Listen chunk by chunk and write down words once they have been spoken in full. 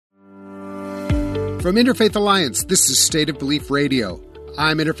From Interfaith Alliance, this is State of Belief Radio.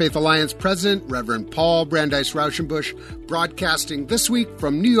 I'm Interfaith Alliance President, Reverend Paul Brandeis Rauschenbusch, broadcasting this week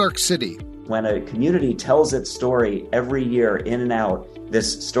from New York City. When a community tells its story every year in and out,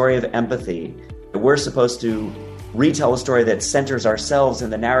 this story of empathy, we're supposed to retell a story that centers ourselves in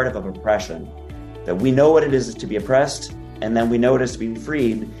the narrative of oppression, that we know what it is to be oppressed, and then we know what it is to be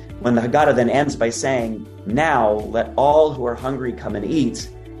freed. When the Haggadah then ends by saying, now let all who are hungry come and eat,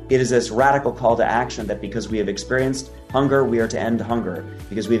 it is this radical call to action that because we have experienced hunger, we are to end hunger.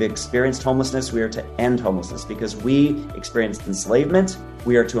 Because we've experienced homelessness, we are to end homelessness. Because we experienced enslavement,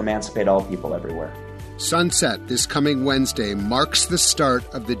 we are to emancipate all people everywhere. Sunset this coming Wednesday marks the start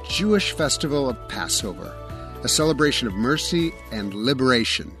of the Jewish festival of Passover, a celebration of mercy and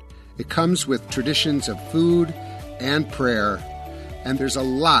liberation. It comes with traditions of food and prayer, and there's a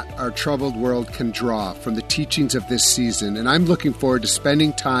lot our troubled world can draw from the teachings of this season, and I'm looking forward to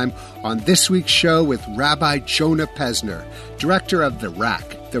spending time on this week's show with Rabbi Jonah Pesner, director of the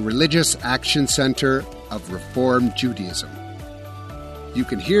RAC, the Religious Action Center of Reform Judaism. You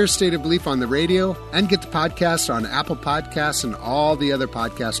can hear State of Belief on the radio and get the podcast on Apple Podcasts and all the other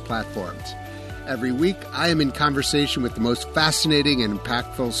podcast platforms. Every week, I am in conversation with the most fascinating and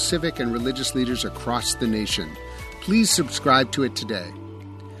impactful civic and religious leaders across the nation. Please subscribe to it today.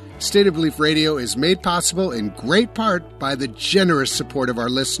 State of Belief Radio is made possible in great part by the generous support of our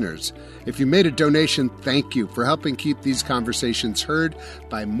listeners. If you made a donation, thank you for helping keep these conversations heard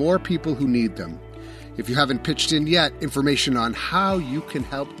by more people who need them. If you haven't pitched in yet, information on how you can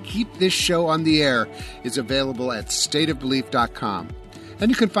help keep this show on the air is available at stateofbelief.com.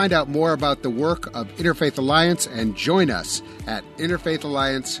 And you can find out more about the work of Interfaith Alliance and join us at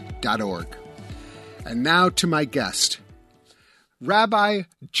interfaithalliance.org. And now to my guest. Rabbi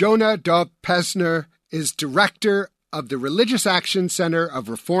Jonah Pesner is director of the Religious Action Center of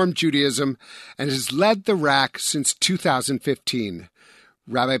Reform Judaism and has led the RAC since 2015.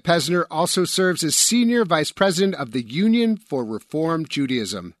 Rabbi Pesner also serves as Senior Vice President of the Union for Reform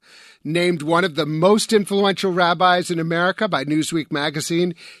Judaism. Named one of the most influential rabbis in America by Newsweek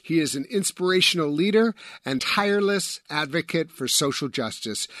magazine, he is an inspirational leader and tireless advocate for social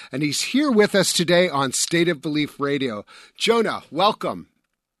justice. And he's here with us today on State of Belief Radio. Jonah, welcome.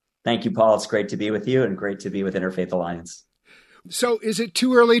 Thank you, Paul. It's great to be with you and great to be with Interfaith Alliance. So is it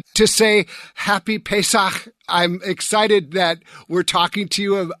too early to say Happy Pesach? I'm excited that we're talking to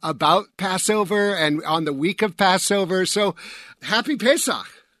you about Passover and on the week of Passover. So Happy Pesach.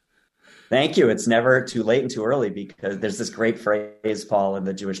 Thank you. It's never too late and too early because there's this great phrase, Paul, in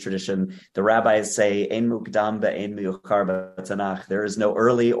the Jewish tradition. The rabbis say, Ein mukdam ve'ein meuchar b'tanach. There is no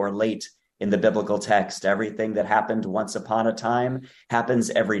early or late in the biblical text. Everything that happened once upon a time happens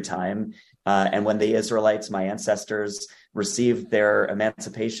every time. And when the Israelites, my ancestors, received their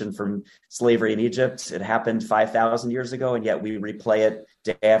emancipation from slavery in Egypt, it happened 5,000 years ago, and yet we replay it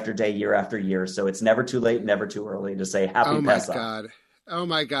day after day, year after year. So it's never too late, never too early to say Happy Pesach. Oh,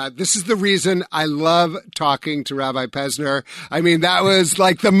 my God. This is the reason I love talking to Rabbi Pesner. I mean, that was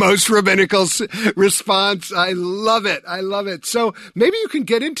like the most rabbinical response. I love it. I love it. So maybe you can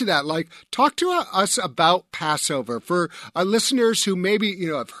get into that. Like, talk to us about Passover for our listeners who maybe,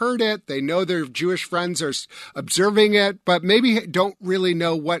 have heard it. They know their Jewish friends are observing it, but maybe don't really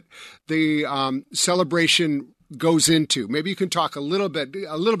know what the celebration goes into. Maybe you can talk a little bit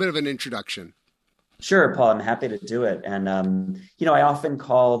of an introduction. Sure, Paul, I'm happy to do it. And, I often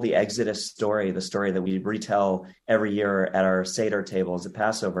call the Exodus story, the story that we retell every year at our Seder tables at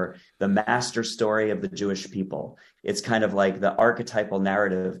Passover, the master story of the Jewish people. It's kind of like the archetypal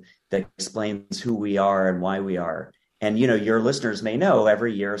narrative that explains who we are and why we are. And, your listeners may know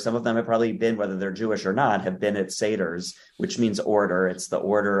every year, some of them have probably been, whether they're Jewish or not, have been at Seders, which means order. It's the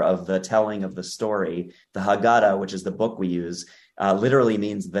order of the telling of the story. The Haggadah, which is the book we use, literally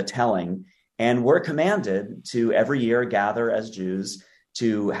means the telling. And we're commanded to every year gather as Jews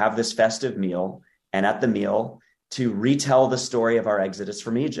to have this festive meal, and at the meal to retell the story of our exodus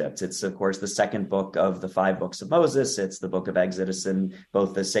from Egypt. It's, of course, the second book of the 5 books of Moses. It's the book of Exodus in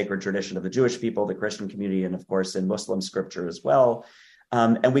both the sacred tradition of the Jewish people, the Christian community, and, of course, in Muslim scripture as well.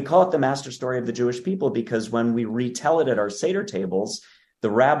 And we call it the master story of the Jewish people because when we retell it at our Seder tables, the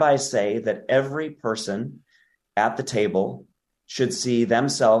rabbis say that every person at the table should see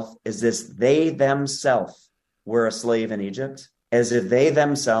themselves as if they themselves were a slave in Egypt, as if they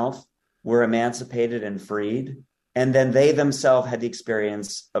themselves were emancipated and freed, and then they themselves had the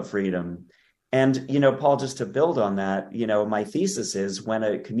experience of freedom. And, Paul, just to build on that, my thesis is when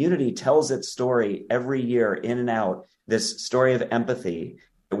a community tells its story every year in and out, this story of empathy,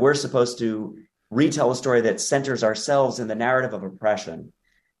 we're supposed to retell a story that centers ourselves in the narrative of oppression,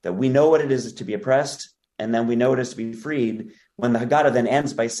 that we know what it is to be oppressed, and then we know it is to be freed. When the Haggadah then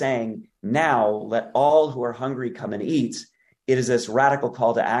ends by saying, now let all who are hungry come and eat, it is this radical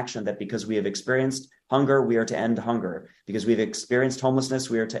call to action that because we have experienced hunger, we are to end hunger. Because we've experienced homelessness,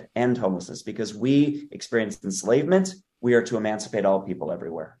 we are to end homelessness. Because we experienced enslavement, we are to emancipate all people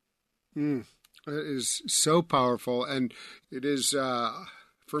everywhere. It is so powerful. And it is,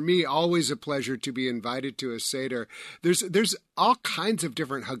 for me, always a pleasure to be invited to a Seder. There's all kinds of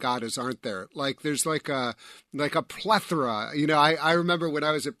different Haggadahs, aren't there? Like there's like a plethora. I remember when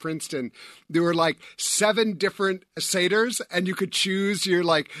I was at Princeton, there were like 7 different Seders, and you could choose.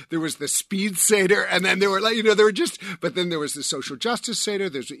 There was the Speed Seder, and then there were but then there was the Social Justice Seder.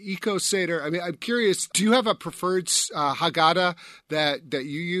 There's the Eco Seder. I mean, I'm curious. Do you have a preferred Haggadah that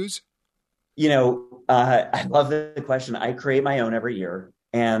you use? I love the question. I create my own every year.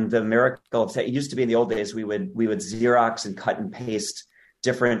 And the miracle of it used to be in the old days, we would Xerox and cut and paste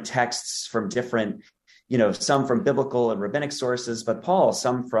different texts from different, some from biblical and rabbinic sources, but Paul,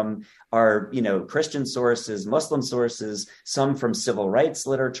 some from our, Christian sources, Muslim sources, some from civil rights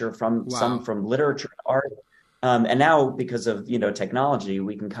literature, some from literature and art. And now because of, technology,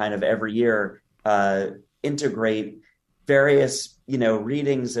 we can kind of every year integrate various,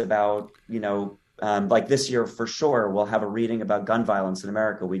 readings about, like this year, for sure, we'll have a reading about gun violence in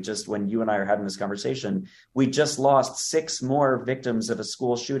America. When you and I are having this conversation, we just lost 6 more victims of a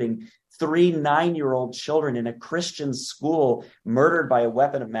school shooting, 3 9-year-old children in a Christian school murdered by a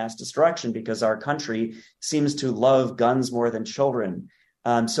weapon of mass destruction because our country seems to love guns more than children.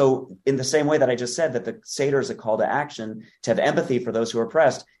 So in the same way that I just said that the Seder is a call to action, to have empathy for those who are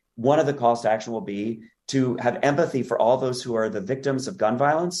oppressed, one of the calls to action will be to have empathy for all those who are the victims of gun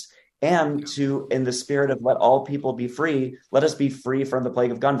violence, and to, in the spirit of let all people be free, let us be free from the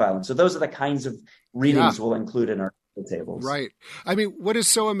plague of gun violence. So those are the kinds of readings we'll include in our tables. Right. I mean, what is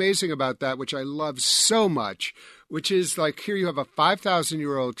so amazing about that, which I love so much, which is like here you have a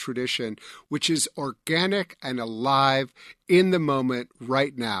 5,000-year-old tradition, which is organic and alive in the moment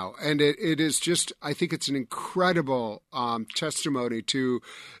right now. And it is just, I think it's an incredible testimony to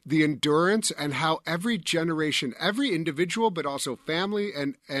the endurance and how every generation, every individual, but also family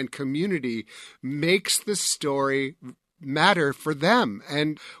and community makes the story matter for them.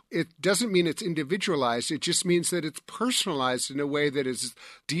 And it doesn't mean it's individualized. It just means that it's personalized in a way that is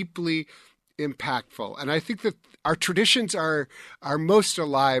deeply impactful. And I think that our traditions are most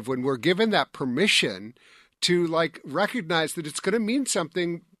alive when we're given that permission to recognize that it's going to mean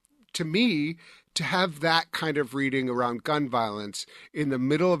something to me to have that kind of reading around gun violence in the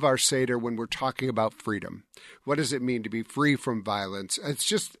middle of our Seder when we're talking about freedom. What does it mean to be free from violence?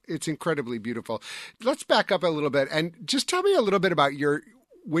 It's incredibly beautiful. Let's back up a little bit and just tell me a little bit about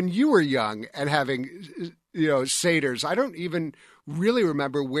when you were young and having, Seders. I don't even really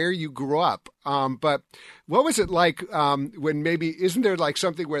remember where you grew up. But what was it like when isn't there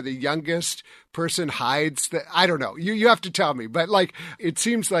something where the youngest person hides I don't know. You have to tell me. But it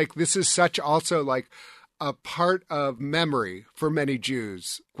seems like this is such also a part of memory for many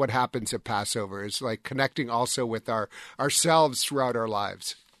Jews. What happens at Passover is connecting also with ourselves throughout our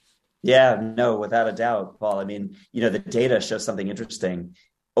lives. Yeah, no, without a doubt, Paul. I mean, the data shows something interesting.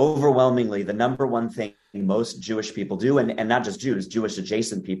 Overwhelmingly, the number one thing most Jewish people do, and not just Jews, Jewish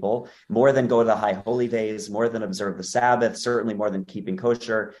adjacent people, more than go to the high holy days, more than observe the Sabbath, certainly more than keeping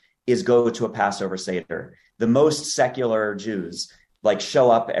kosher, is go to a Passover Seder. The most secular Jews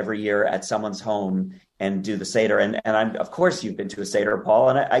show up every year at someone's home and do the Seder. And I'm, of course, you've been to a Seder,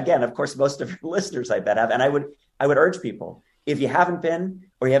 Paul. And again, of course, most of your listeners I bet have. And I would urge people, if you haven't been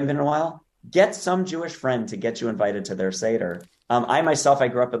or you haven't been in a while, get some Jewish friend to get you invited to their Seder. I myself, I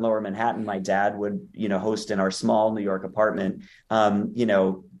grew up in Lower Manhattan. My dad would, host in our small New York apartment,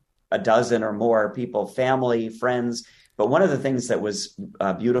 a dozen or more people, family, friends. But one of the things that was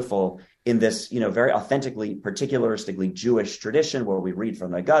beautiful in this, very authentically, particularistically Jewish tradition where we read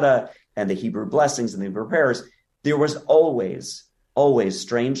from the Haggadah and the Hebrew blessings and the Hebrew prayers, there was always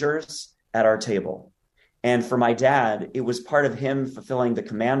strangers at our table. And for my dad, it was part of him fulfilling the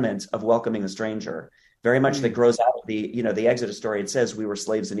commandment of welcoming the stranger. Very much that grows out of the Exodus story. It says we were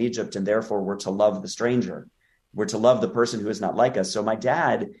slaves in Egypt and therefore we're to love the stranger. We're to love the person who is not like us. So my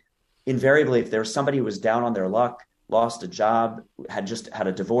dad, invariably, if there was somebody who was down on their luck, lost a job, had just had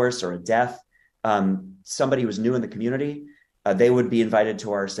a divorce or a death, somebody who was new in the community, they would be invited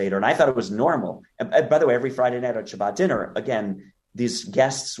to our Seder. And I thought it was normal. And by the way, every Friday night at Shabbat dinner, again, these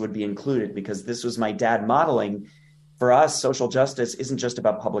guests would be included because this was my dad modeling. For us, social justice isn't just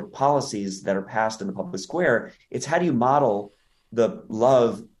about public policies that are passed in the public square. It's how do you model the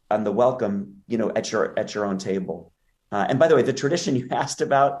love and the welcome, at your own table. And by the way, the tradition you asked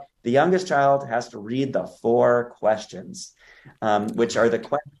about, the youngest child has to read the 4 questions, which are the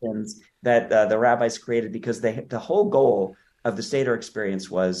questions that the rabbis created because the whole goal of the Seder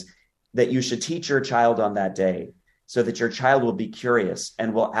experience was that you should teach your child on that day so that your child will be curious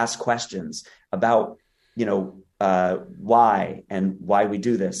and will ask questions about, why and why we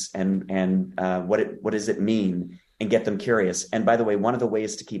do this and what does it mean, and get them curious. And by the way, one of the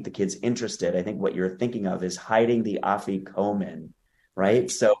ways to keep the kids interested, I think what you're thinking of is hiding the afikomen, right?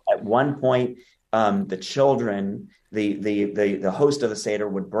 So at one point, the children, the host of the Seder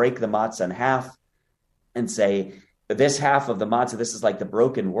would break the matzah in half and say, this half of the matzah, this is like the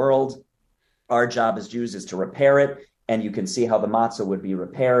broken world. Our job as Jews is to repair it. And you can see how the matzah would be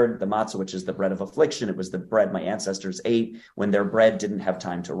repaired. The matzah, which is the bread of affliction. It was the bread my ancestors ate when their bread didn't have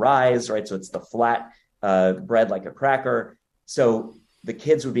time to rise, right? So it's the flat bread like a cracker. So the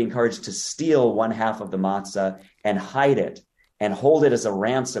kids would be encouraged to steal one half of the matzah and hide it and hold it as a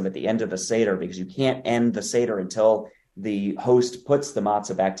ransom at the end of the Seder, because you can't end the Seder until the host puts the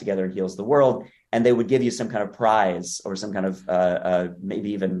matzah back together and heals the world. And they would give you some kind of prize or some kind of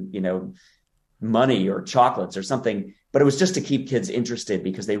maybe even, money or chocolates or something. But it was just to keep kids interested,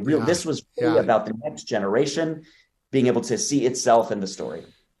 because this was really about the next generation being able to see itself in the story.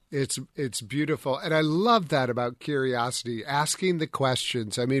 It's beautiful. And I love that about curiosity, asking the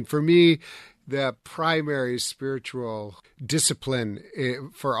questions. I mean, for me, the primary spiritual discipline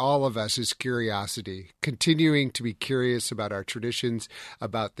for all of us is curiosity, continuing to be curious about our traditions,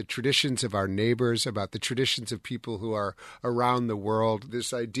 about the traditions of our neighbors, about the traditions of people who are around the world.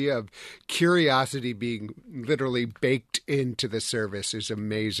 This idea of curiosity being literally baked into the service is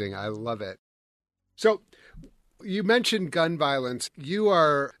amazing. I love it. So, you mentioned gun violence. You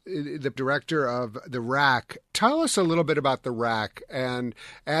are the director of the RAC. Tell us a little bit about the RAC. And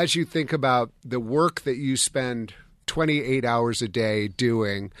as you think about the work that you spend 28 hours a day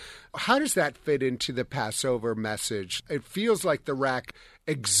doing, how does that fit into the Passover message? It feels like the RAC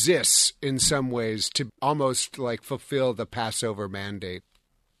exists in some ways to almost like fulfill the Passover mandate.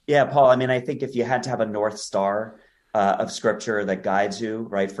 Yeah, Paul, I mean, I think if you had to have a North Star of scripture that guides you,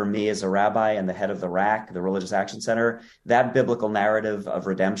 right? For me as a rabbi and the head of the RAC, the Religious Action Center, that biblical narrative of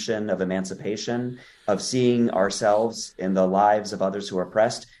redemption, of emancipation, of seeing ourselves in the lives of others who are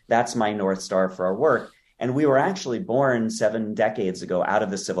oppressed, that's my North Star for our work. And we were actually born 7 decades ago out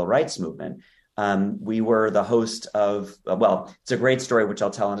of the civil rights movement. We were the host of, it's a great story, which I'll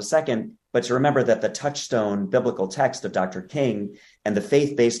tell in a second, but to remember that the touchstone biblical text of Dr. King and the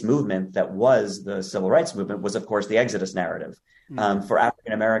faith-based movement that was the civil rights movement was, of course, the Exodus narrative. For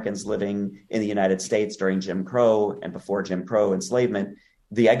African Americans living in the United States during Jim Crow and before Jim Crow enslavement,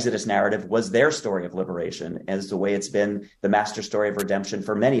 the Exodus narrative was their story of liberation, as the way it's been the master story of redemption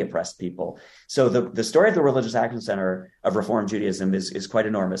for many oppressed people. So the story of the Religious Action Center of Reform Judaism is quite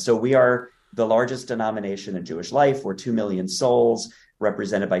enormous. So we are the largest denomination in Jewish life. We're 2 million souls,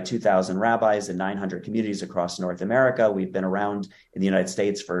 represented by 2,000 rabbis in 900 communities across North America. We've been around in the United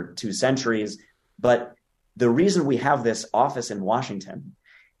States for 2 centuries. But the reason we have this office in Washington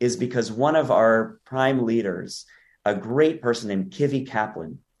is because one of our prime leaders, a great person named Kivi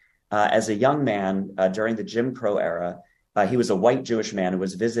Kaplan, as a young man during the Jim Crow era, he was a white Jewish man who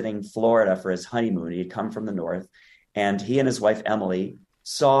was visiting Florida for his honeymoon. He had come from the north, and he and his wife, Emily,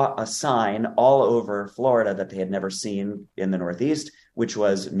 saw a sign all over Florida that they had never seen in the Northeast, which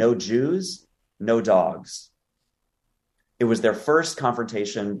was no Jews, no dogs. It was their first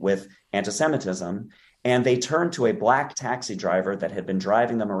confrontation with anti-Semitism, and they turned to a black taxi driver that had been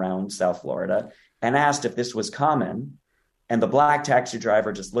driving them around South Florida and asked if this was common. And the black taxi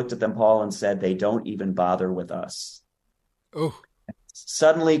driver just looked at them, Paul, and said, "They don't even bother with us." Oh.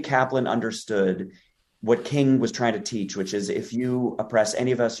 Suddenly, Kaplan understood what King was trying to teach, which is if you oppress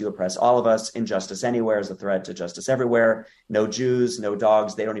any of us, you oppress all of us. Injustice anywhere is a threat to justice everywhere. No Jews, no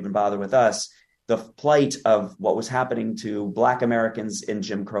dogs, they don't even bother with us. The plight of what was happening to Black Americans in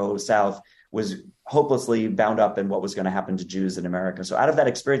Jim Crow South was hopelessly bound up in what was going to happen to Jews in America. So out of that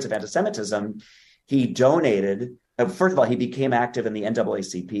experience of anti-Semitism, he donated, first of all, he became active in the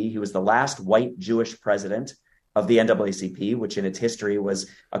NAACP. He was the last white Jewish president of the NAACP, which in its history was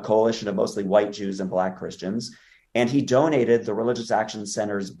a coalition of mostly white Jews and Black Christians. And he donated the Religious Action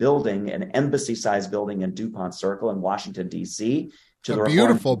Center's building, an embassy-sized building in DuPont Circle in Washington, D.C. A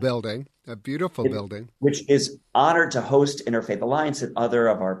beautiful building, which is honored to host Interfaith Alliance and other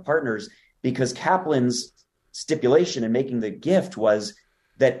of our partners, because Kaplan's stipulation in making the gift was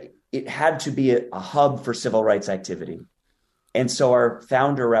that it had to be a hub for civil rights activity. And so our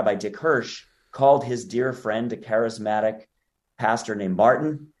founder, Rabbi Dick Hirsch, called his dear friend, a charismatic pastor named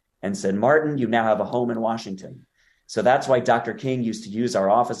Martin, and said, "Martin, you now have a home in Washington." So that's why Dr. King used to use our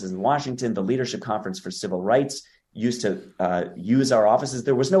offices in Washington. The Leadership Conference for Civil Rights used to use our offices.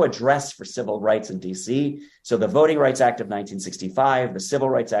 There was no address for civil rights in DC. So the Voting Rights Act of 1965, the Civil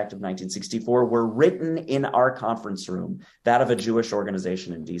Rights Act of 1964 were written in our conference room, that of a Jewish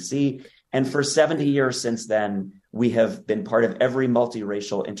organization in DC. And for 70 years since then, we have been part of every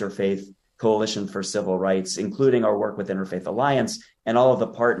multiracial interfaith coalition for civil rights, including our work with Interfaith Alliance and all of the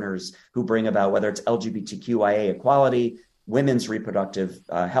partners who bring about, whether it's LGBTQIA equality, women's reproductive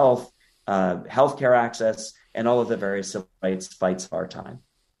health, healthcare access, and all of the various civil rights fights of our time.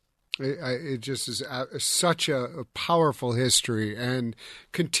 It just is such a powerful history and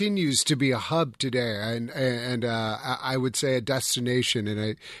continues to be a hub today, and I would say a destination,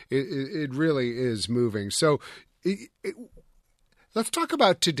 and it really is moving. So let's talk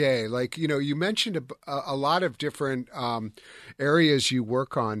about today. Like, you mentioned a lot of different areas you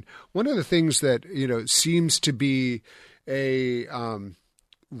work on. One of the things that, seems to be a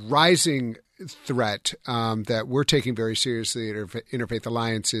rising threat that we're taking very seriously at Interfaith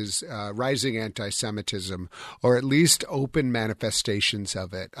Alliance is rising anti-Semitism, or at least open manifestations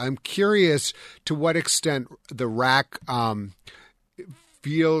of it. I'm curious to what extent the RAC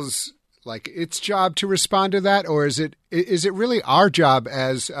feels like its job to respond to that, or is it really our job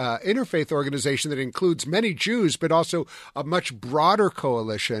as an interfaith organization that includes many Jews, but also a much broader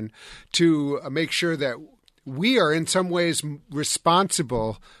coalition to make sure that we are in some ways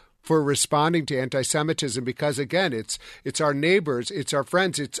responsible for responding to anti-Semitism, because again, it's our neighbors, it's our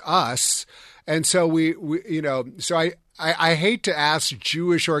friends, it's us. And so I hate to ask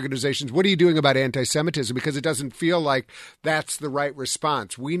Jewish organizations, what are you doing about anti-Semitism? Because it doesn't feel like that's the right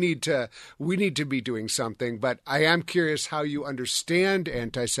response. We need to be doing something, but I am curious how you understand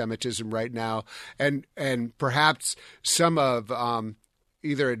anti-Semitism right now, and perhaps some of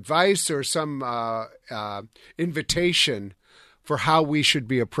either advice or some invitation for how we should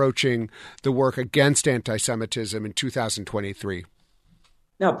be approaching the work against anti-Semitism in 2023.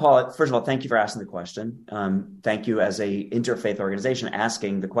 No, Paul, first of all, thank you for asking the question. Thank you as a interfaith organization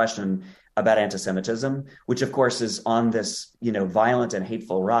asking the question about anti-Semitism, which of course is on this, violent and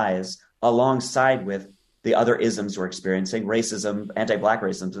hateful rise alongside with the other isms we're experiencing. Racism, anti-Black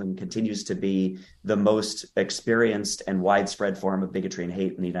racism continues to be the most experienced and widespread form of bigotry and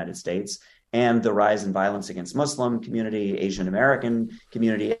hate in the United States. And the rise in violence against Muslim community, Asian American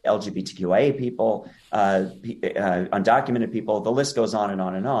community, LGBTQIA people, undocumented people, the list goes on and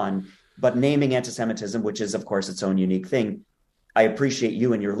on and on. But naming anti-Semitism, which is, of course, its own unique thing, I appreciate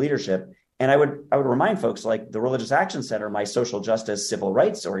you and your leadership. And I would remind folks, like the Religious Action Center, my social justice civil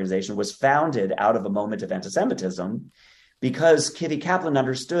rights organization, was founded out of a moment of anti-Semitism because Kivi Kaplan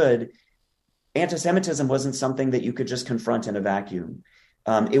understood anti-Semitism wasn't something that you could just confront in a vacuum.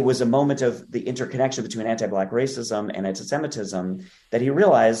 It was a moment of the interconnection between anti-Black racism and anti-Semitism that he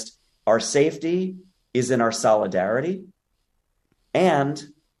realized our safety is in our solidarity, and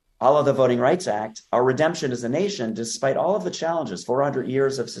all of the Voting Rights Act, our redemption as a nation, despite all of the challenges, 400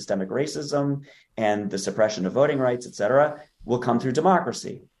 years of systemic racism and the suppression of voting rights, et cetera, will come through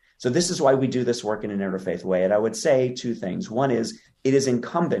democracy. So this is why we do this work in an interfaith way. And I would say two things. One is it is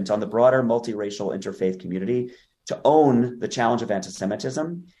incumbent on the broader multiracial interfaith community to own the challenge of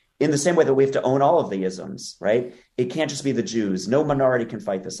anti-Semitism in the same way that we have to own all of the isms, right? It can't just be the Jews. No minority can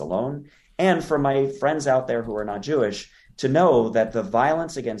fight this alone. And for my friends out there who are not Jewish, to know that the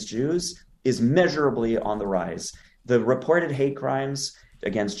violence against Jews is measurably on the rise. The reported hate crimes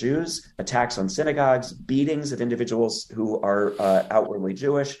against Jews, attacks on synagogues, beatings of individuals who are outwardly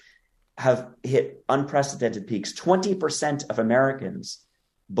Jewish have hit unprecedented peaks. 20% of Americans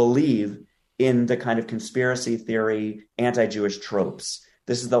believe in the kind of conspiracy theory, anti-Jewish tropes.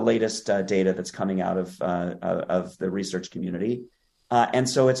 This is the latest data that's coming out of the research community. And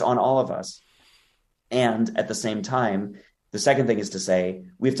so it's on all of us. And at the same time, the second thing is to say,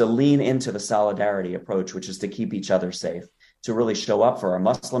 we have to lean into the solidarity approach, which is to keep each other safe, to really show up for our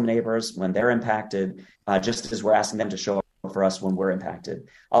Muslim neighbors when they're impacted, just as we're asking them to show up for us when we're impacted.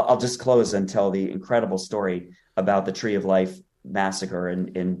 I'll just close and tell the incredible story about the Tree of Life massacre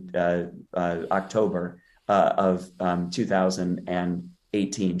in October of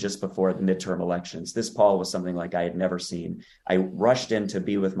 2018, just before the midterm elections. This, Paul, was something like I had never seen. I rushed in to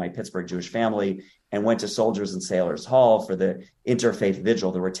be with my Pittsburgh Jewish family and went to Soldiers and Sailors Hall for the interfaith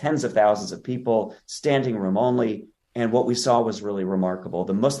vigil. There were tens of thousands of people, standing room only. And what we saw was really remarkable.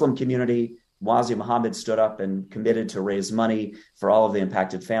 The Muslim community, Wazi Muhammad stood up and committed to raise money for all of the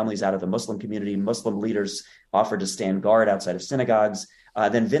impacted families out of the Muslim community. Muslim leaders offered to stand guard outside of synagogues.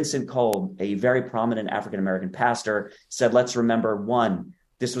 Then Vincent Kolb, a very prominent African-American pastor, said, let's remember, one,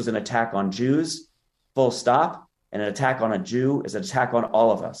 this was an attack on Jews, full stop. And an attack on a Jew is an attack on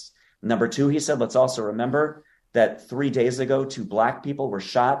all of us. Number two, he said, let's also remember that 3 days ago, 2 Black people were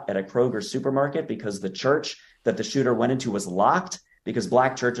shot at a Kroger supermarket because the church that the shooter went into was locked, because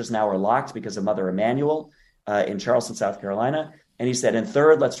Black churches now are locked because of Mother Emanuel in Charleston, South Carolina. And he said, and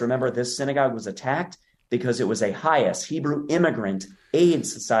third, let's remember this synagogue was attacked because it was a HIAS, Hebrew Immigrant Aid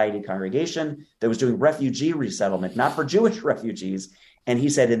Society congregation that was doing refugee resettlement, not for Jewish refugees. And he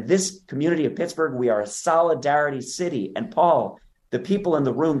said, in this community of Pittsburgh, we are a solidarity city. And Paul, the people in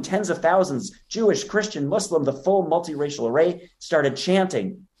the room, tens of thousands, Jewish, Christian, Muslim, the full multiracial array, started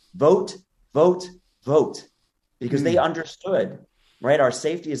chanting, vote, vote, vote, because they understood, right? Our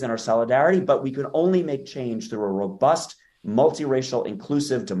safety is in our solidarity, but we can only make change through a robust, multiracial,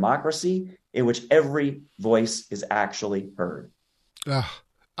 inclusive democracy in which every voice is actually heard.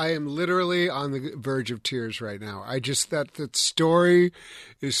 I am literally on the verge of tears right now. That story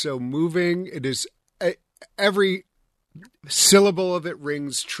is so moving. It is every syllable of it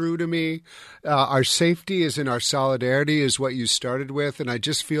rings true to me. Our safety is in our solidarity is what you started with. And I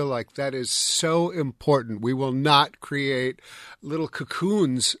just feel like that is so important. We will not create little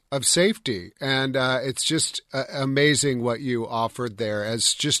cocoons of safety. And it's just amazing what you offered there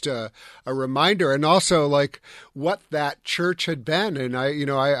as just a reminder. And also like what that church had been. And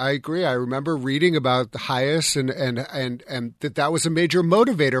I agree. I remember reading about the HIAS and that was a major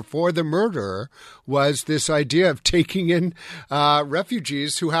motivator for the murderer, was this idea of taking in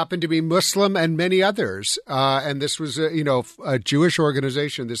refugees who happened to be Muslim and many others. And this was, a Jewish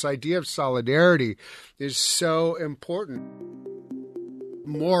organization. This idea of solidarity is so important.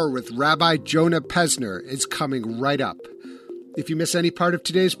 More with Rabbi Jonah Pesner is coming right up. If you miss any part of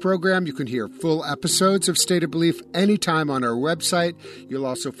today's program, you can hear full episodes of State of Belief anytime on our website. You'll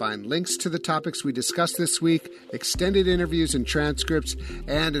also find links to the topics we discussed this week, extended interviews and transcripts,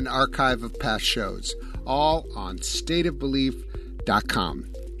 and an archive of past shows, all on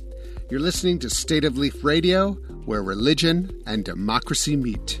stateofbelief.com. You're listening to State of Belief Radio, where religion and democracy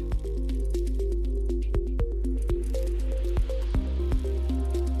meet.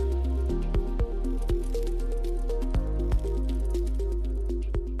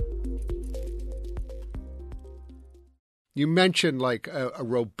 You mentioned like a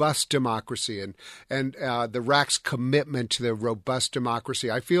robust democracy and the RAC's commitment to the robust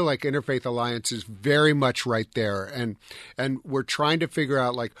democracy. I feel like Interfaith Alliance is very much right there. And we're trying to figure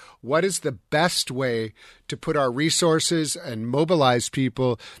out like what is the best way to put our resources and mobilize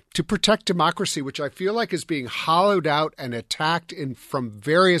people to protect democracy, which I feel like is being hollowed out and attacked from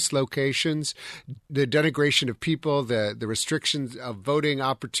various locations, the denigration of people, the restrictions of voting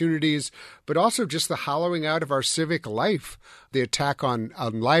opportunities, but also just the hollowing out of our civic life, the attack on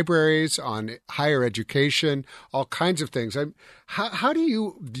libraries, on higher education, all kinds of things. How do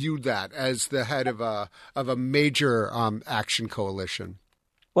you view that as the head of a major action coalition?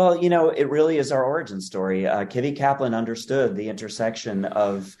 Well, it really is our origin story. Kivi Kaplan understood the intersection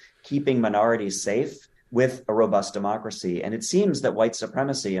of keeping minorities safe with a robust democracy. And it seems that white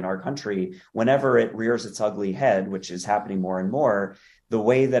supremacy in our country, whenever it rears its ugly head, which is happening more and more, the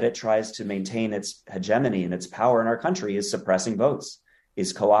way that it tries to maintain its hegemony and its power in our country is suppressing votes,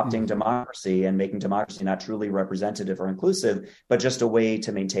 is co-opting democracy and making democracy not truly representative or inclusive, but just a way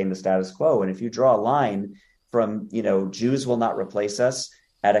to maintain the status quo. And if you draw a line from, Jews will not replace us,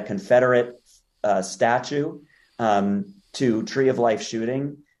 at a Confederate statue, to Tree of Life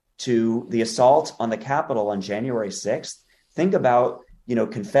shooting, to the assault on the Capitol on January 6th. Think about,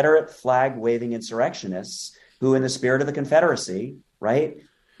 Confederate flag waving insurrectionists who, in the spirit of the Confederacy, right,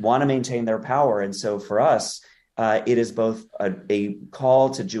 want to maintain their power. And so for us, it is both a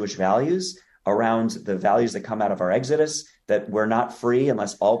call to Jewish values around the values that come out of our Exodus, that we're not free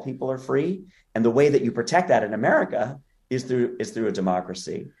unless all people are free. And the way that you protect that in America is through a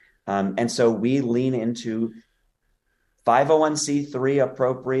democracy. And so we lean into 501c3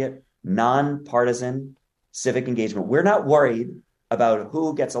 appropriate, nonpartisan civic engagement. We're not worried about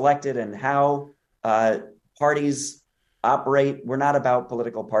who gets elected and how parties operate. We're not about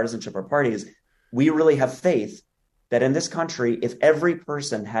political partisanship or parties. We really have faith that in this country, if every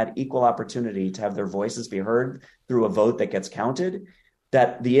person had equal opportunity to have their voices be heard through a vote that gets counted,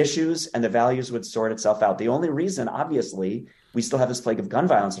 that the issues and the values would sort itself out. The only reason, obviously, we still have this plague of gun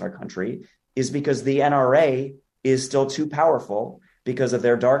violence in our country is because the NRA is still too powerful because of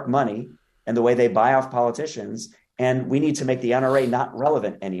their dark money and the way they buy off politicians. And we need to make the NRA not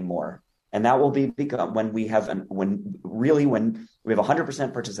relevant anymore. And that will become when we have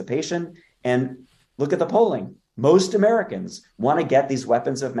 100% participation. And look at the polling. Most Americans want to get these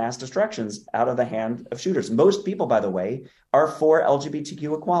weapons of mass destructions out of the hand of shooters. Most people, by the way, are for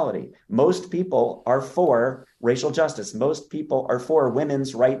LGBTQ equality. Most people are for racial justice. Most people are for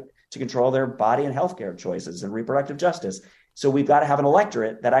women's right to control their body and healthcare choices and reproductive justice. So we've got to have an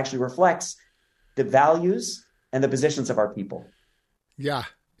electorate that actually reflects the values and the positions of our people. Yeah,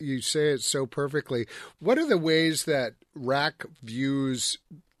 you say it so perfectly. What are the ways that RAC views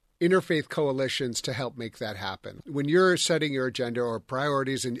interfaith coalitions to help make that happen? When you're setting your agenda or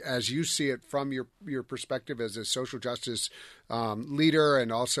priorities, and as you see it from your perspective as a social justice leader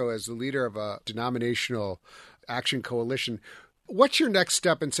and also as the leader of a denominational action coalition, what's your next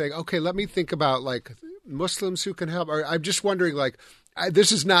step in saying, okay, let me think about like Muslims who can help? Or I'm just wondering, like,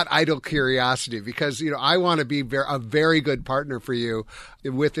 this is not idle curiosity because, I want to be a very good partner for you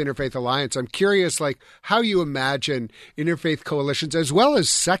with Interfaith Alliance. I'm curious, like, how you imagine interfaith coalitions as well as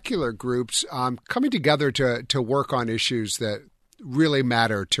secular groups coming together to work on issues that really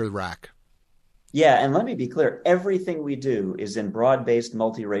matter to RAC. Yeah, and let me be clear. Everything we do is in broad-based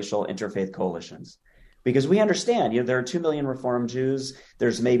multiracial interfaith coalitions. Because we understand, there are 2 million Reform Jews.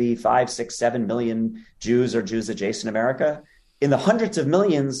 There's maybe 5, 6, 7 million Jews or Jews adjacent America. In the hundreds of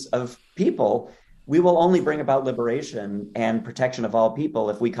millions of people, we will only bring about liberation and protection of all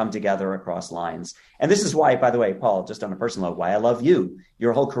people if we come together across lines. And this is why, by the way, Paul, just on a personal note, why I love you,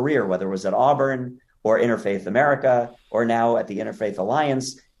 your whole career, whether it was at Auburn or Interfaith America or now at the Interfaith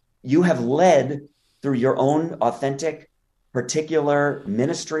Alliance, you have led through your own authentic, particular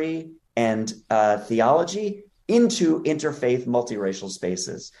ministry and theology into interfaith multiracial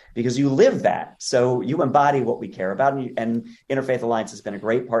spaces because you live that. So you embody what we care about. And Interfaith Alliance has been a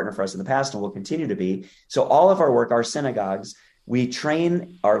great partner for us in the past and will continue to be. So all of our work, our synagogues, we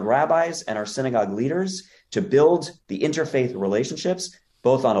train our rabbis and our synagogue leaders to build the interfaith relationships,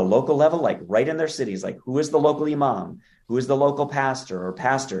 both on a local level, like right in their cities, like who is the local imam, who is the local pastor or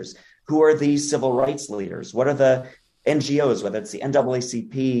pastors, who are the civil rights leaders, what are the NGOs, whether it's the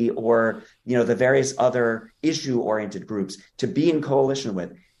NAACP or, the various other issue-oriented groups to be in coalition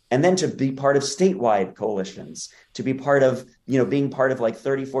with, and then to be part of statewide coalitions, to be part of, being part of like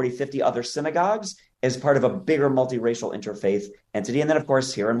 30, 40, 50 other synagogues as part of a bigger multiracial interfaith entity. And then, of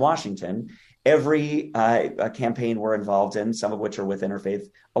course, here in Washington, every campaign we're involved in, some of which are with Interfaith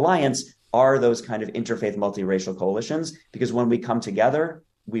Alliance, are those kind of interfaith multiracial coalitions, because when we come together,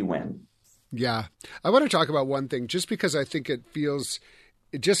 we win. Yeah. I want to talk about one thing, just because I think it feels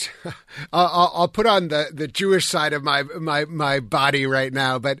just, I'll put on the Jewish side of my body right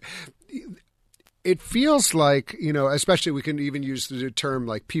now, but it feels like, especially we can even use the term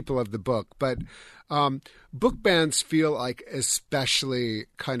like people of the book, but book bans feel like especially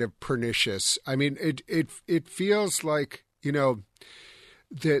kind of pernicious. I mean, it feels like,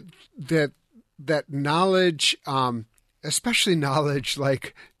 that knowledge, especially knowledge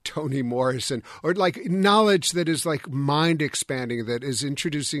like Toni Morrison, or like knowledge that is like mind expanding, that is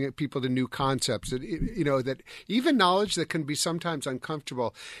introducing people to new concepts, that, that even knowledge that can be sometimes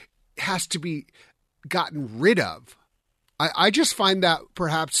uncomfortable has to be gotten rid of. I just find that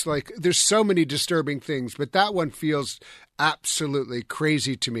perhaps like there's so many disturbing things, but that one feels absolutely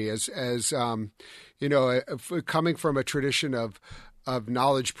crazy to me as coming from a tradition of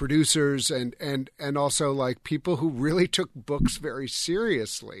knowledge producers and also like people who really took books very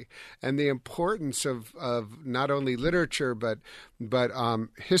seriously and the importance of not only literature, but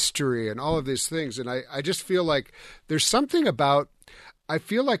history and all of these things. And I just feel like there's something about, I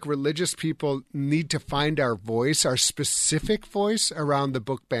feel like religious people need to find our voice, our specific voice around the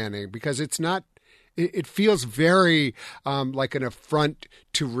book banning, because it feels very like an affront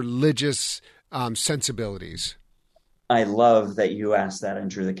to religious sensibilities. I love that you asked that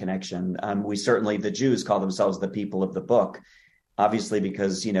and drew the connection. The Jews call themselves the people of the book, obviously,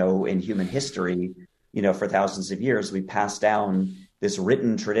 because, in human history, for thousands of years, we passed down this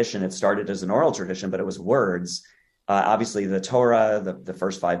written tradition. It started as an oral tradition, but it was words. Obviously, the Torah, the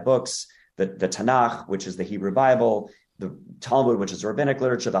first 5 books, the Tanakh, which is the Hebrew Bible, the Talmud, which is rabbinic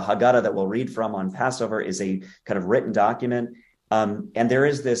literature, the Haggadah that we'll read from on Passover is a kind of written document. And there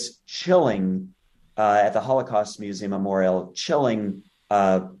is this chilling at the Holocaust Museum Memorial, chilling,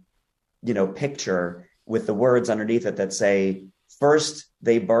 picture with the words underneath it that say, first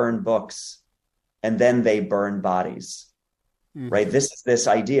they burn books and then they burn bodies, right? This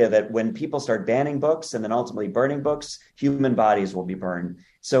idea that when people start banning books and then ultimately burning books, human bodies will be burned.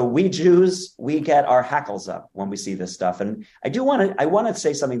 So we Jews, we get our hackles up when we see this stuff. And I want to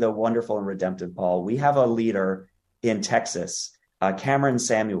say something though wonderful and redemptive, Paul. We have a leader in Texas, Cameron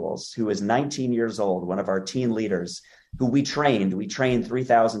Samuels, who is 19 years old, one of our teen leaders. who we trained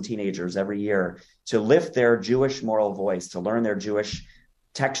 3,000 teenagers every year to lift their Jewish moral voice, to learn their Jewish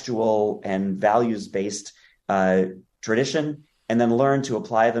textual and values-based tradition, and then learn to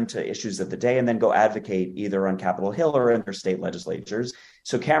apply them to issues of the day, and then go advocate either on Capitol Hill or in their state legislatures.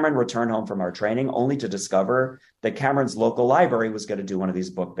 So Cameron returned home from our training only to discover that Cameron's local library was going to do one of these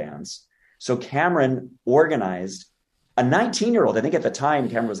book bans. So Cameron organized a 19-year-old, I think at the time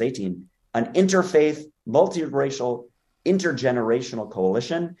Cameron was 18, an interfaith, multiracial, intergenerational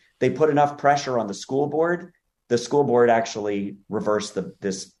coalition. They put enough pressure on the school board. The school board actually reversed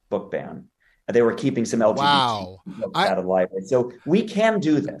this book ban. They were keeping some LGBT books out of the library. So we can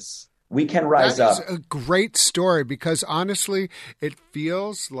do this. We can rise up. That is a great story, because honestly, it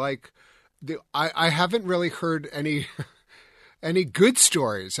feels like I haven't really heard any good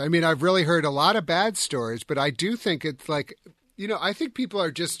stories. I mean, I've really heard a lot of bad stories, but I do think it's like, I think people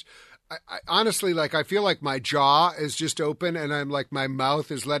are just, I honestly, like, I feel like my jaw is just open and I'm like, my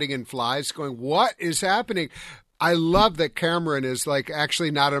mouth is letting in flies going, what is happening? I love that Cameron is like, actually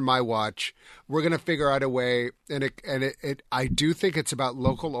not on my watch. We're going to figure out a way. And I do think it's about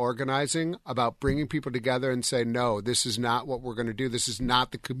local organizing, about bringing people together and say, no, this is not what we're going to do. This is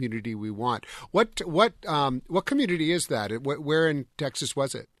not the community we want. What community is that? Where in Texas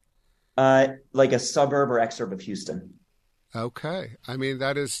was it? Like a suburb or exurb of Houston. Okay. I mean,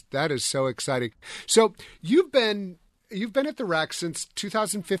 that is so exciting. So you've been at the RAC since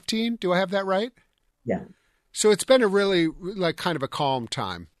 2015. Do I have that right? Yeah. So it's been a really, like, kind of a calm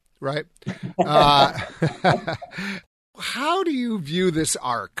time, right? How do you view this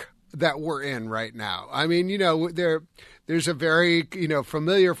arc that we're in right now? I mean, there's a very,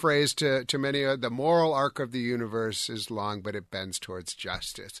 familiar phrase to many of the moral arc of the universe is long, but it bends towards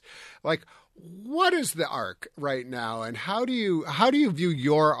justice. Like, what is the arc right now, and how do you view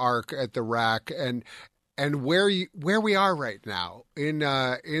your arc at the RAC and where we are right now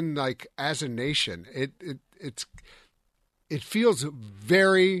in like as a nation? It feels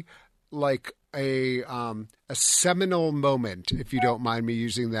very like a seminal moment, if you don't mind me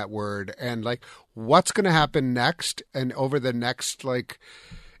using that word, and like what's going to happen next and over the next like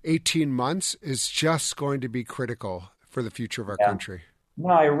 18 months is just going to be critical for the future of our country. No,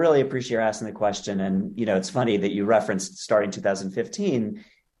 I really appreciate you asking the question. And, it's funny that you referenced starting 2015.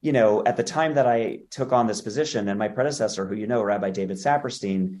 At the time that I took on this position, and my predecessor, who Rabbi David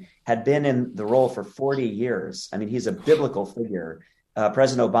Saperstein, had been in the role for 40 years. I mean, he's a biblical figure.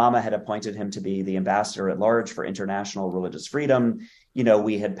 President Obama had appointed him to be the ambassador at large for international religious freedom.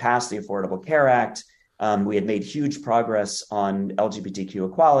 We had passed the Affordable Care Act. We had made huge progress on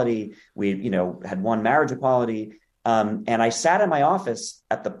LGBTQ equality. We, had won marriage equality. And I sat in my office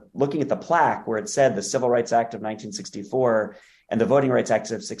looking at the plaque where it said the Civil Rights Act of 1964 and the Voting Rights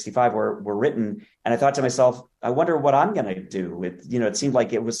Act of 65 were written. And I thought to myself, I wonder what I'm going to do with, it seemed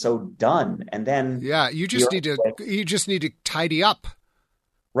like it was so done. And then, you just need to tidy up.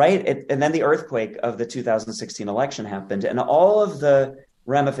 Right. And then the earthquake of the 2016 election happened, and all of the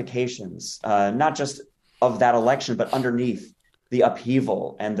ramifications, not just of that election, but underneath the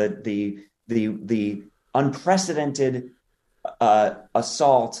upheaval and the unprecedented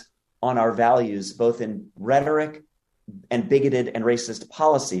assault on our values, both in rhetoric and bigoted and racist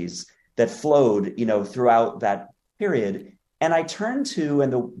policies that flowed, throughout that period. And I turned to, in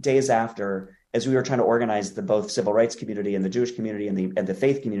the days after, as we were trying to organize the both civil rights community and the Jewish community and the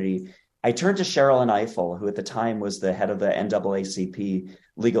faith community, I turned to Sherilyn Ifill, who at the time was the head of the NAACP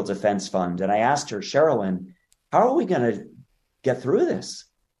Legal Defense Fund. And I asked her, Sherilyn, how are we going to get through this?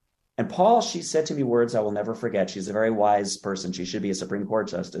 And Paul, she said to me words I will never forget. She's a very wise person. She should be a Supreme Court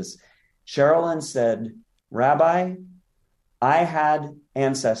justice. Sherilyn said, Rabbi, I had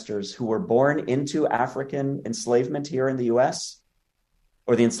ancestors who were born into African enslavement here in the U.S.,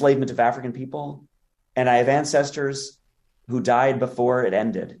 or the enslavement of African people, and I have ancestors who died before it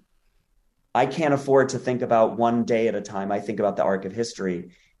ended. I can't afford to think about one day at a time. I think about the arc of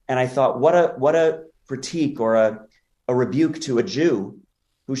history. And I thought, what a critique or a rebuke to a Jew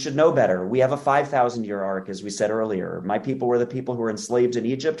who should know better. We have a 5,000-year arc, as we said earlier. My people were the people who were enslaved in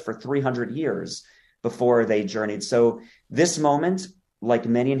Egypt for 300 years before they journeyed. So this moment, like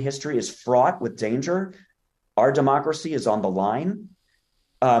many in history, is fraught with danger. Our democracy is on the line.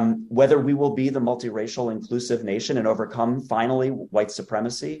 Whether we will be the multiracial, inclusive nation and overcome, finally, white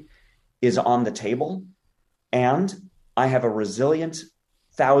supremacy is on the table. And I have a resilient,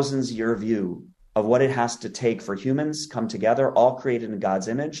 thousands-year view of what it has to take for humans come together, all created in God's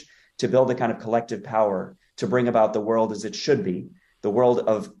image, to build a kind of collective power to bring about the world as it should be, the world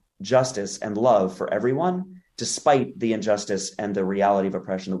of justice and love for everyone, despite the injustice and the reality of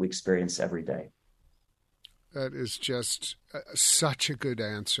oppression that we experience every day. That is just such a good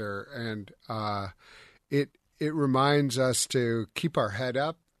answer. And it reminds us to keep our head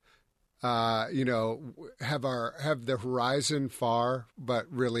up, have the horizon far, but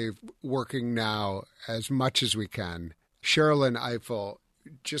really working now as much as we can. Sherilyn Eiffel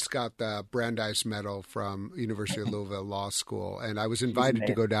just got the Brandeis Medal from University of Louisville Law School, and I was invited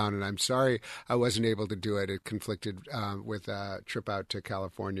to go down, and I'm sorry I wasn't able to do it. It conflicted with a trip out to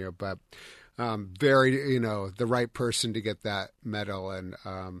California, but the right person to get that medal, and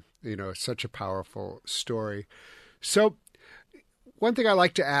such a powerful story. So one thing I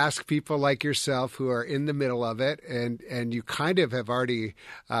like to ask people like yourself who are in the middle of it, and you kind of have already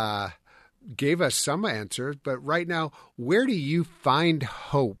gave us some answers, but right now, where do you find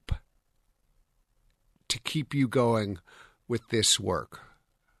hope to keep you going with this work?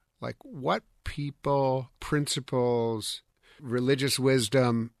 Like what people, principles, religious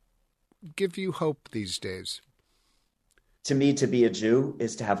wisdom give you hope these days? To me, to be a Jew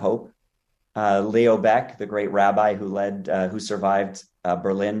is to have hope. Leo Beck, the great rabbi who survived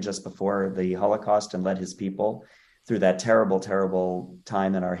Berlin just before the Holocaust and led his people through that terrible, terrible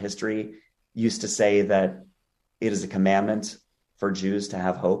time in our history, used to say that it is a commandment for Jews to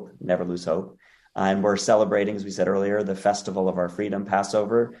have hope, never lose hope. And we're celebrating, as we said earlier, the festival of our freedom,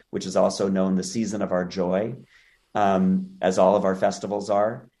 Passover, which is also known the season of our joy, as all of our festivals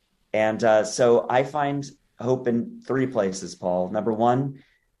are. And so I find hope in three places, Paul. Number one,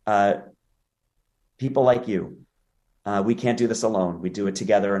 people like you. We can't do this alone. We do it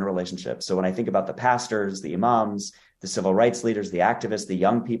together in relationships. So when I think about the pastors, the imams, the civil rights leaders, the activists, the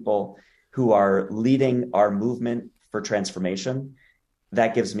young people who are leading our movement for transformation,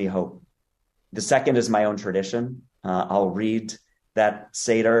 that gives me hope. The second is my own tradition. I'll read that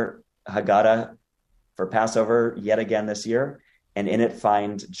Seder Haggadah for Passover yet again this year, and in it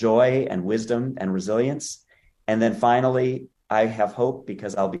find joy and wisdom and resilience. And then finally, I have hope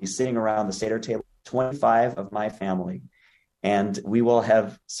because I'll be sitting around the Seder table, 25 of my family, and we will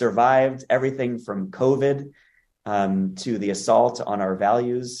have survived everything from COVID to the assault on our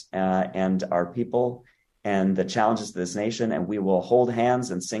values and our people and the challenges of this nation. And we will hold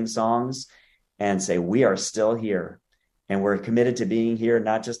hands and sing songs and say, we are still here. And we're committed to being here,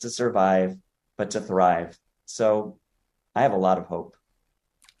 not just to survive, but to thrive. So I have a lot of hope.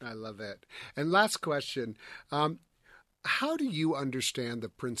 I love it. And last question, how do you understand the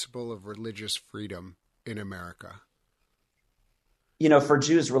principle of religious freedom in America? For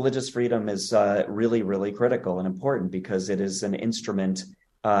Jews, religious freedom is really, really critical and important because it is an instrument,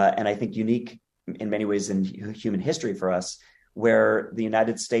 and I think unique in many ways in human history for us, where the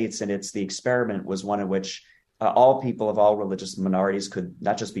United States and the experiment was one in which all people of all religious minorities could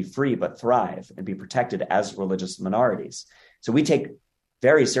not just be free, but thrive and be protected as religious minorities. So we take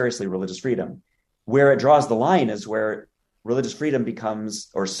very seriously religious freedom. Where it draws the line is where religious freedom becomes,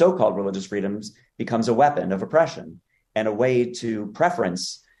 or so-called religious freedoms, becomes a weapon of oppression and a way to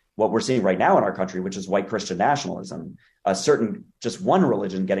preference what we're seeing right now in our country, which is white Christian nationalism, just one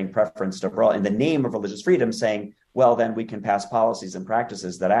religion getting preferenced overall in the name of religious freedom, saying, well, then we can pass policies and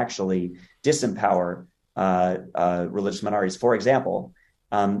practices that actually disempower religious minorities. For example,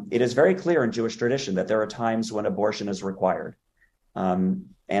 it is very clear in Jewish tradition that there are times when abortion is required. And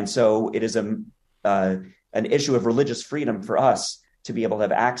so it is an issue of religious freedom for us to be able to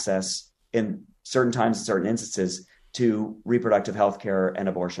have access in certain times, in certain instances, to reproductive health care and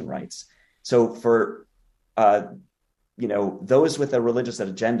abortion rights. So for those with a religious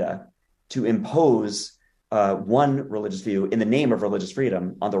agenda to impose one religious view in the name of religious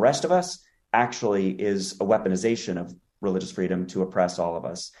freedom on the rest of us actually is a weaponization of religious freedom to oppress all of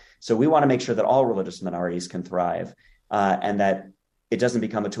us. So we want to make sure that all religious minorities can thrive and that it doesn't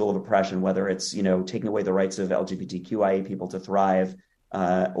become a tool of oppression, whether it's, taking away the rights of LGBTQIA people to thrive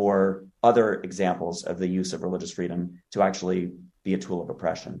or other examples of the use of religious freedom to actually be a tool of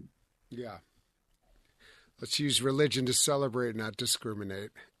oppression. Yeah. Let's use religion to celebrate, not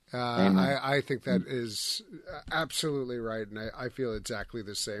discriminate. I think that is absolutely right, and I feel exactly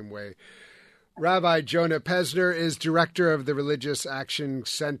the same way. Rabbi Jonah Pesner is director of the Religious Action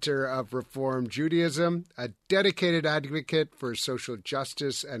Center of Reform Judaism, a dedicated advocate for social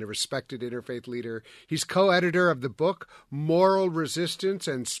justice and a respected interfaith leader. He's co-editor of the book, Moral Resistance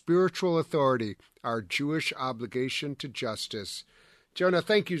and Spiritual Authority, Our Jewish Obligation to Justice. Jonah,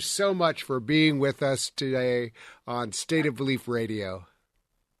 thank you so much for being with us today on State of Belief Radio.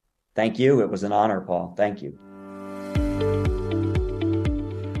 Thank you. It was an honor, Paul. Thank you.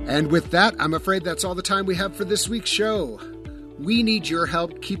 And with that, I'm afraid that's all the time we have for this week's show. We need your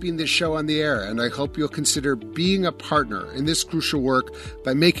help keeping this show on the air, and I hope you'll consider being a partner in this crucial work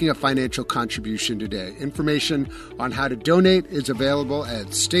by making a financial contribution today. Information on how to donate is available at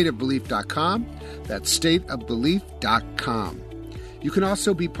stateofbelief.com. That's stateofbelief.com. You can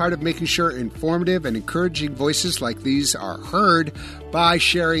also be part of making sure informative and encouraging voices like these are heard by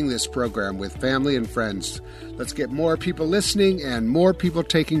sharing this program with family and friends. Let's get more people listening and more people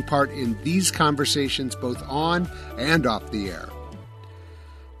taking part in these conversations both on and off the air.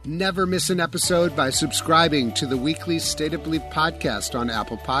 Never miss an episode by subscribing to the weekly State of Belief podcast on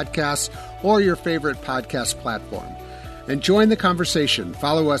Apple Podcasts or your favorite podcast platform. And join the conversation.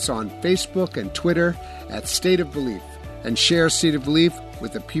 Follow us on Facebook and Twitter at State of Belief, and share State of Belief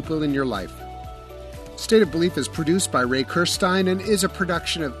with the people in your life. State of Belief is produced by Ray Kirstein and is a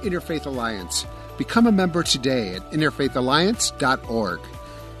production of Interfaith Alliance. Become a member today at interfaithalliance.org.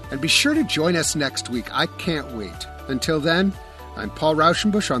 And be sure to join us next week. I can't wait. Until then, I'm Paul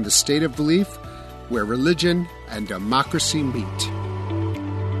Rauschenbusch on the State of Belief, where religion and democracy meet.